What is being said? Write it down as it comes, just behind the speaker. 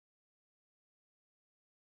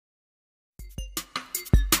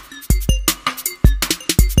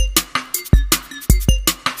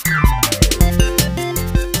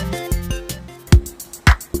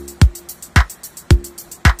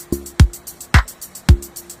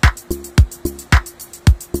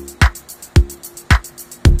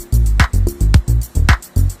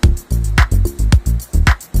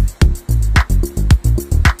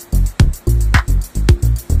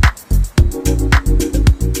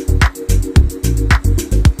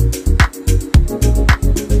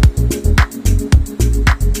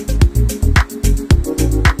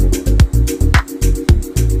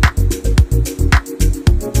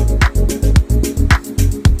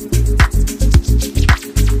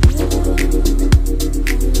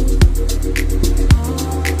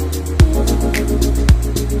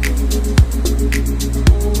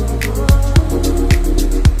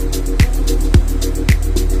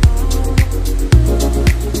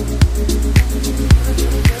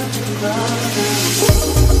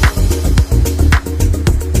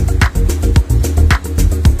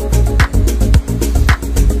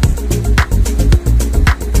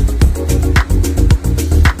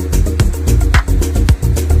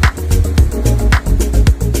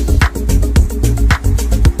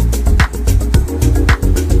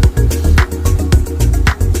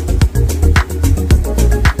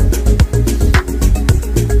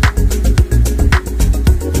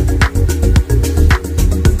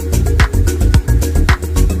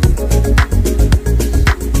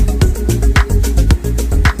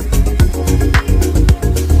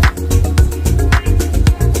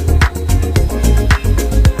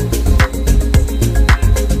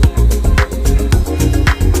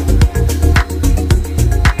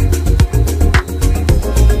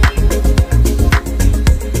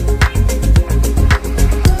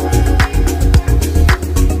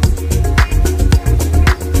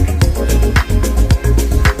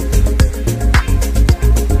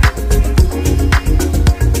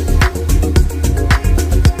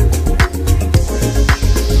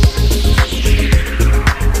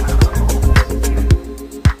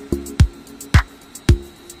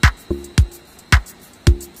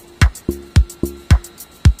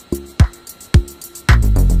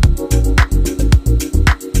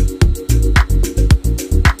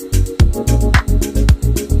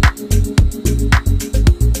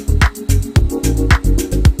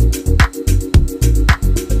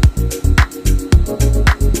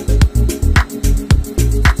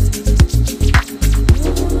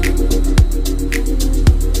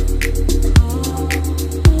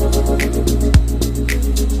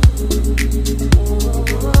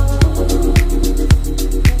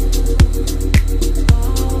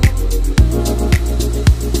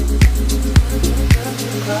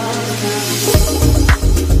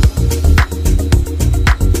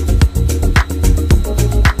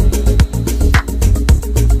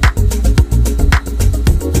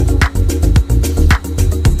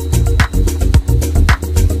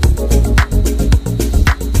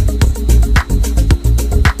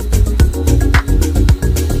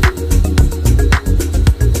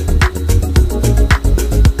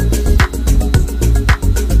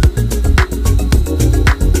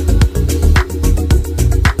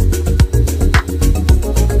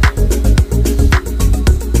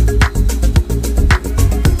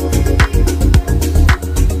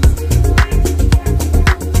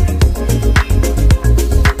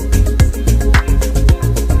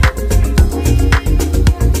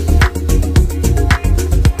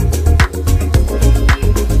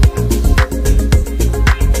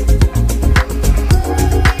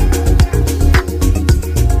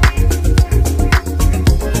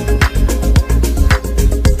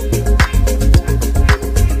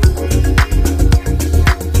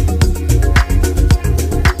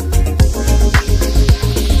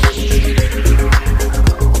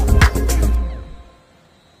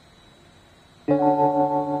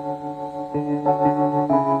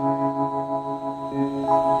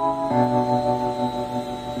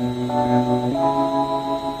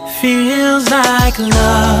Feels like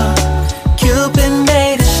love. Cupid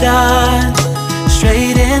made a shot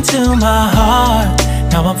straight into my heart.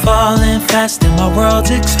 Now I'm falling fast and my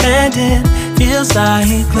world's expanding. Feels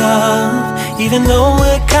like love. Even though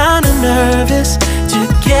we're kinda nervous,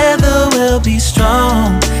 together we'll be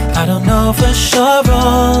strong. I don't know for sure,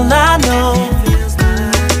 all I know.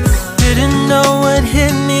 Didn't know what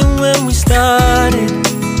hit me when we started.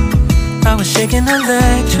 I was shaking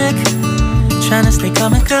electric, trying to stay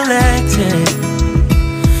calm and collected.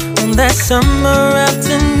 On that summer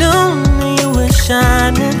afternoon, you were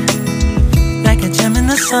shining like a gem in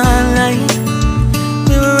the sunlight.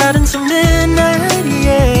 We were out until midnight,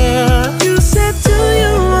 yeah. You said, do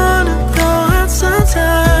you wanna go out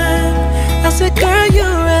sometime? I said, girl, you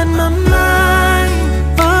read my mind.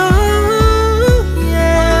 Oh,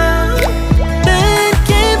 yeah. Then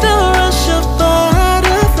came the rush of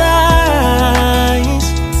butterflies,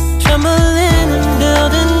 trembling and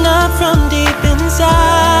building up from deep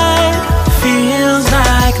inside. Feels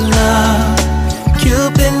like love.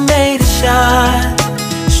 Cupid made a shot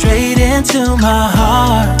straight into my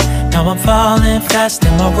heart. Now I'm falling fast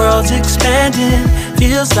and my world's expanding.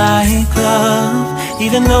 Feels like love.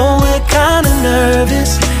 Even though we're kinda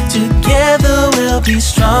nervous, together we'll be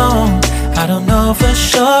strong. I don't know for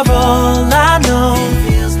sure, all I know.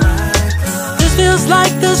 This feels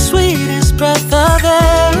like the sweetest breath of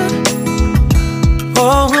air.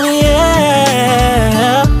 Oh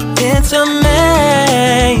yeah, it's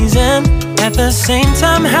amazing. At the same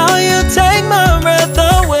time, how you take my breath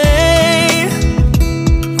away.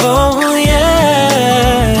 Oh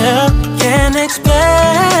yeah, can't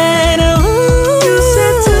explain. Ooh. You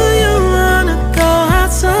said, do you wanna go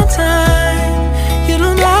out sometime? You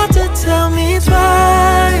don't have to tell me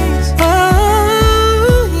twice.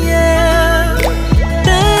 Oh yeah.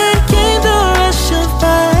 Then came the rush of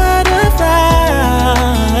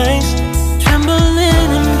butterflies, trembling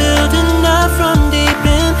and building up from deep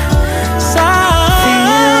inside.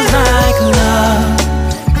 Feels like love.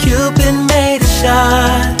 Cupid made a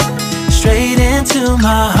shot straight into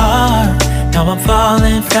my heart. Now I'm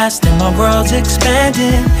falling fast and my world's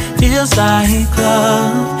expanding. Feels like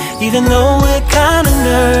love. Even though we're kinda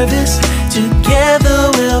nervous,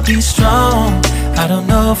 together we'll be strong. I don't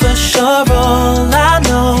know for sure, all I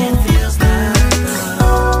know.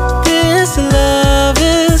 This love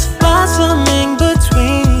is blossoming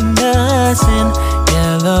between us in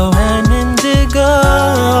yellow and indigo.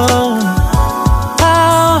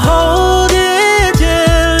 I'll hold it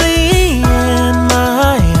gently in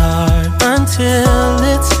my heart until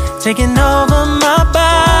it's taking over my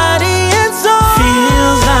body and soul.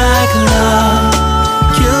 Feels like love.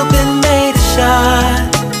 Cupid made a shot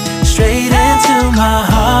straight into my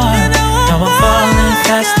heart. Now I'm falling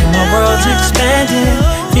fast and my world's expanding.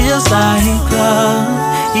 Feels like love.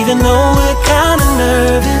 Even though we're kinda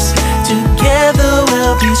nervous, together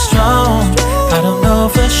we'll be strong. I don't know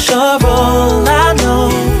for sure, all I know.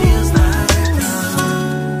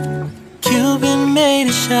 Cupid made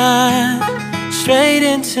a shot straight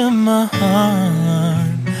into my heart.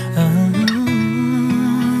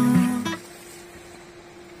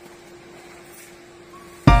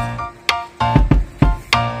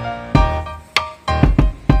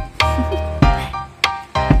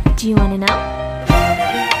 Do you want to know?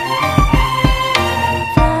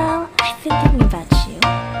 Well, I've been thinking about you,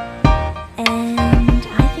 and I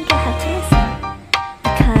think I'll have to listen,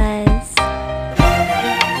 because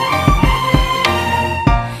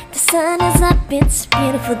the sun is up, it's a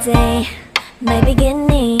beautiful day. My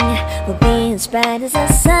beginning will be as bright as the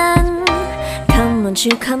sun. Come, won't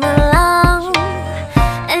you come along?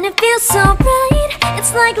 And it feels so bright,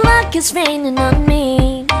 it's like luck is raining on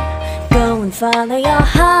me. Go and follow your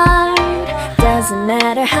heart, doesn't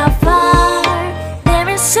matter how far. There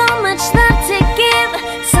is so much love to give,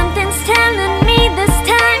 something's telling me this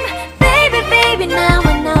time. Baby, baby, now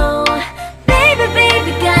I know. Baby,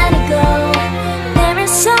 baby, gotta go. There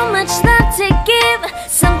is so much love to give,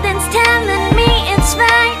 something's telling me it's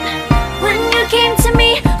right. When you came to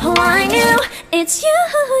me, oh I knew it's you,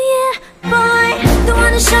 yeah, boy. The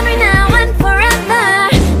one who showed me now and forever.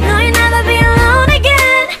 No, you'll never be alone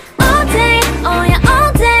again. All day, oh yeah,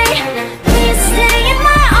 all day. Please stay in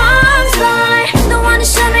my arms, boy. The one who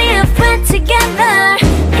showed me if we're together.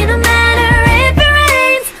 It don't matter if it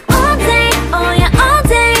rains. All day, oh yeah, all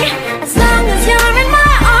day. As long as you're in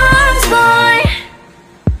my arms, boy.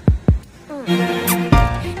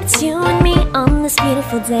 It's you and me on this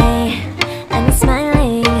beautiful day, and we're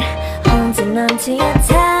smiling, holding on to your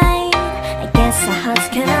tight. I guess our hearts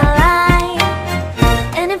can align,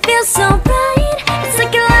 and it feels so bright. It's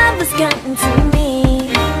like your love was gotten to me.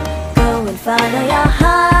 Go and follow your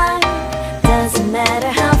heart, doesn't matter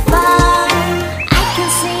how far. I can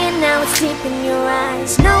see it now, it's deep in your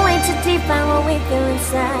eyes. No way to define what we feel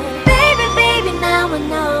inside. Baby, baby, now I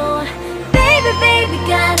know. Baby, baby,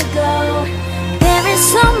 gotta go. There is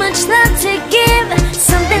so much love to give.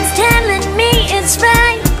 Something's telling me it's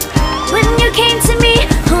right. When you came to me,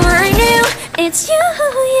 oh, I knew it's you,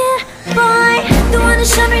 yeah, boy. The one to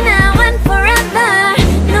show me now and forever.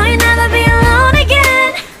 No, you'll never be alone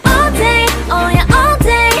again. All day, oh yeah, all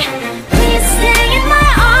day. Please stay in my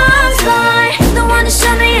arms, boy. The one to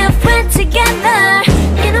show me if we're together.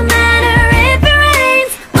 It don't matter if it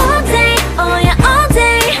rains. All day, oh yeah, all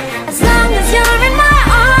day. As long as you're in my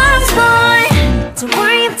arms, boy. Don't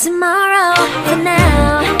worry of tomorrow. For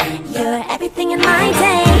now, you're everything in my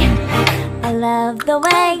day. I love the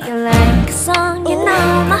way you like a song. You know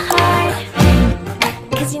my heart,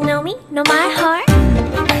 'cause you know me, know my heart.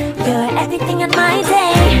 You're everything in my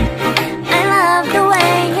day. I love the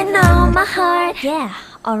way you know my heart. Yeah,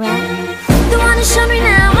 alright. The one to show me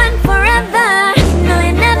now and forever. No,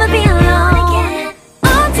 you'll never be alone again.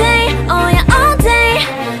 All day, oh yeah, all day.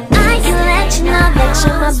 I can let you know that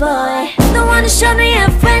you're my boy. The one to show me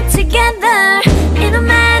if we're together. It don't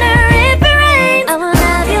matter if it rains. I will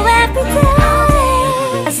love you every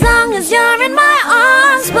day. As long as you're in my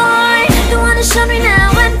arms, boy. The one to show me now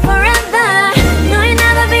and forever. No, you'll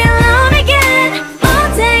never be alone again. All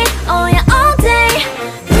day, oh yeah, all day.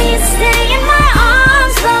 Please stay in my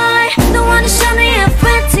arms, boy. The one to show me if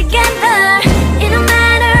we're together. It don't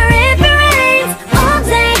matter if it rains. All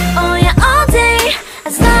day, oh yeah, all day.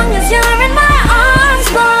 As long as you're in my arms,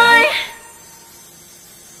 boy.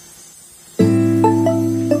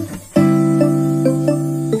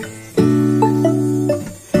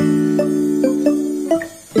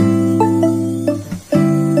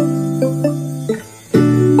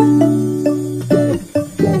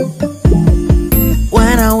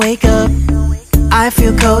 I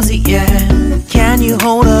feel cozy, yeah. Can you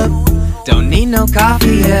hold up? Don't need no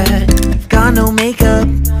coffee yet. Got no makeup.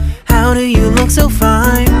 How do you look so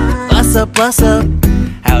fine? Bust up, bust up.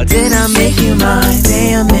 How did I make you mine?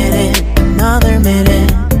 Stay a minute, another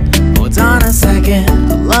minute. Hold on a second,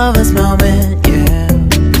 I love this moment, yeah.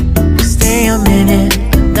 Stay a minute,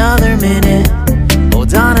 another minute.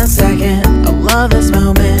 Hold on a second, I love this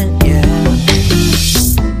moment, yeah.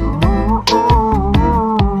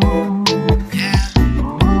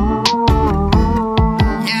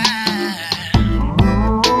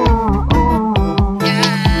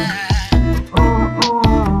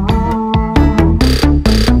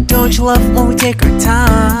 Love when we take our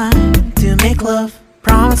time to make love.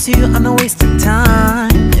 Promise you I'm not wasting time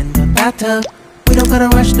in the bathtub. We don't gotta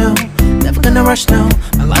rush, no. Never gonna rush, no.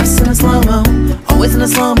 My life's in a slow-mo, always in a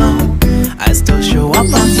slow-mo. I still show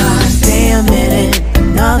up on time. Stay a minute,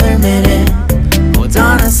 another minute. Hold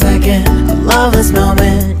on a second, I love this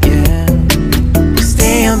moment, yeah.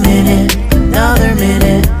 Stay a minute, another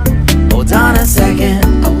minute. Hold on a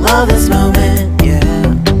second, I love this moment, yeah.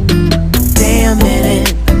 Stay a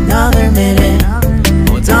minute, another minute.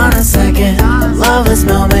 Hold on a second, I love this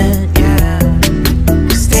moment, yeah.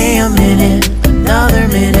 Stay a minute, another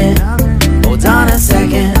minute. Hold on a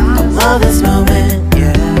second, I love this moment,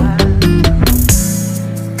 yeah.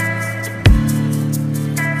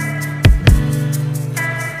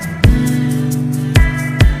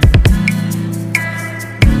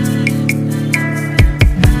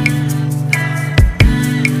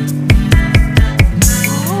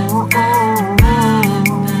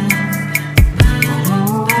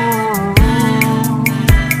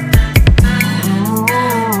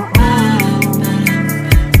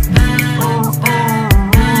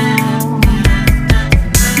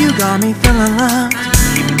 Got me feeling loved,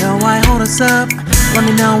 even though I hold us up. Let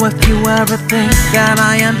me know if you ever think that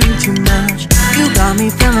I am being too much. You got me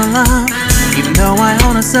feeling loved, even though I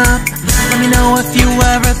hold us up. Let me know if you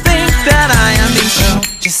ever think that I am being so.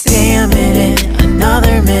 Just stay a minute,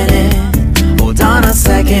 another minute. Hold on a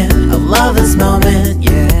second, I love this moment,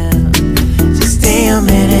 yeah. Just stay a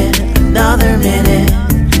minute, another minute.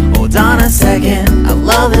 Hold on a second, I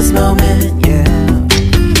love this moment, yeah.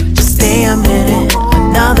 Just stay a minute,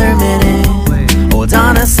 another minute. Hold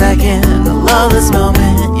on a second, I love this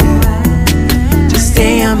moment, yeah. Just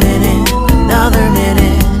stay a minute, another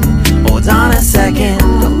minute. Hold on a second,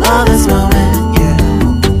 I love this moment, yeah.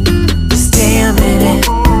 Just stay a minute.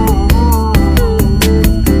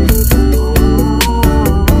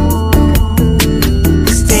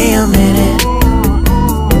 Stay a minute.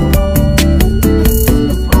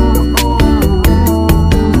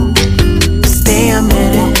 Stay a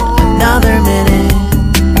minute, another minute.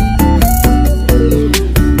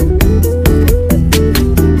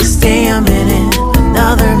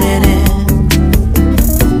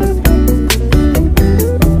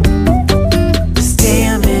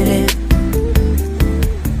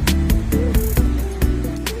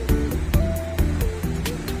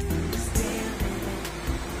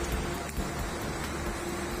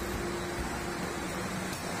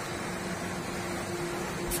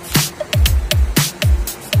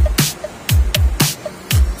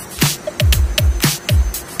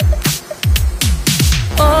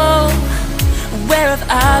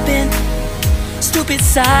 I've been stupid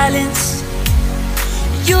silence.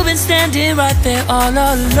 You've been standing right there all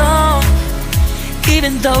along,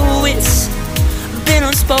 even though it's been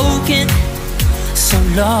unspoken so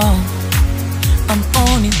long. I'm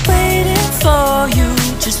only waiting for you,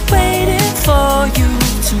 just waiting for you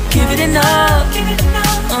to give it enough.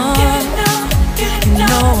 You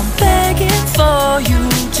know I'm begging for you,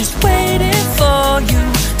 just waiting for you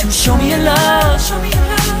to show me your love.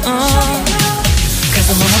 Cause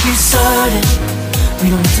I wanna be certain we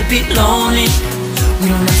don't have to be lonely, we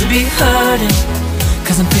don't have to be hurting.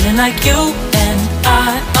 Cause I'm feeling like you and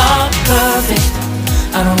I are perfect.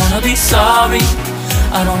 I don't wanna be sorry,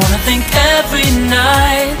 I don't wanna think every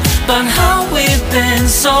night about how we've been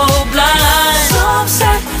so blind. So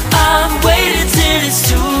upset, I've waited till it's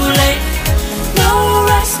too late. No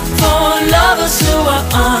rest for lovers who are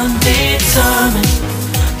undetermined.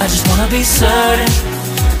 I just wanna be certain,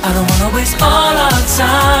 I don't wanna waste all our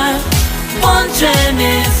time wondering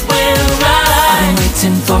if we're right. I've been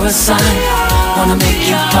waiting for a sign, wanna make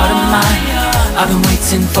you part of mine. I've been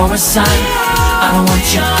waiting for a sign, I don't want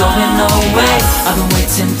you going away. I've been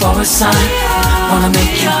waiting for a sign, wanna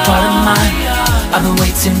make you part of mine. I've been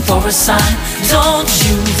waiting for a sign. Don't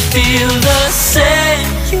you feel the same?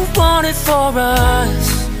 You want it for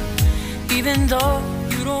us, even though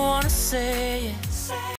you don't wanna say it.